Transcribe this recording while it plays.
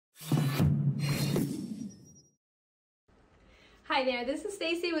Hi there, this is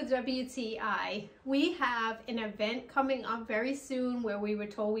Stacy with WTI. We have an event coming up very soon where we were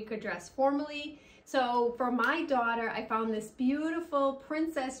told we could dress formally. So for my daughter, I found this beautiful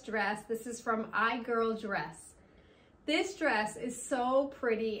princess dress. This is from iGirlDress. This dress is so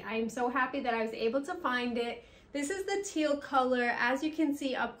pretty. I'm so happy that I was able to find it. This is the teal color. As you can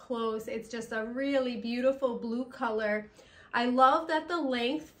see up close, it's just a really beautiful blue color. I love that the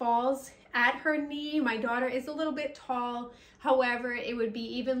length falls at her knee. My daughter is a little bit tall. However, it would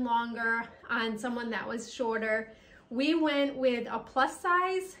be even longer on someone that was shorter. We went with a plus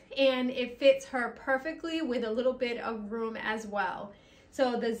size and it fits her perfectly with a little bit of room as well.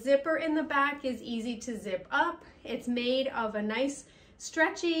 So the zipper in the back is easy to zip up. It's made of a nice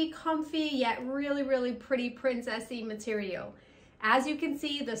stretchy, comfy, yet really pretty princessy material. As you can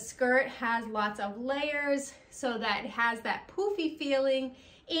see, the skirt has lots of layers so that it has that poofy feeling,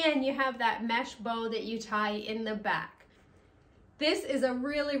 and you have that mesh bow that you tie in the back. This is a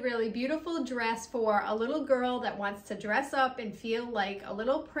really beautiful dress for a little girl that wants to dress up and feel like a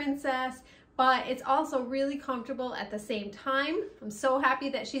little princess, but it's also really comfortable at the same time. I'm so happy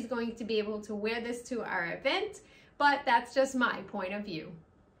that she's going to be able to wear this to our event, but that's just my point of view.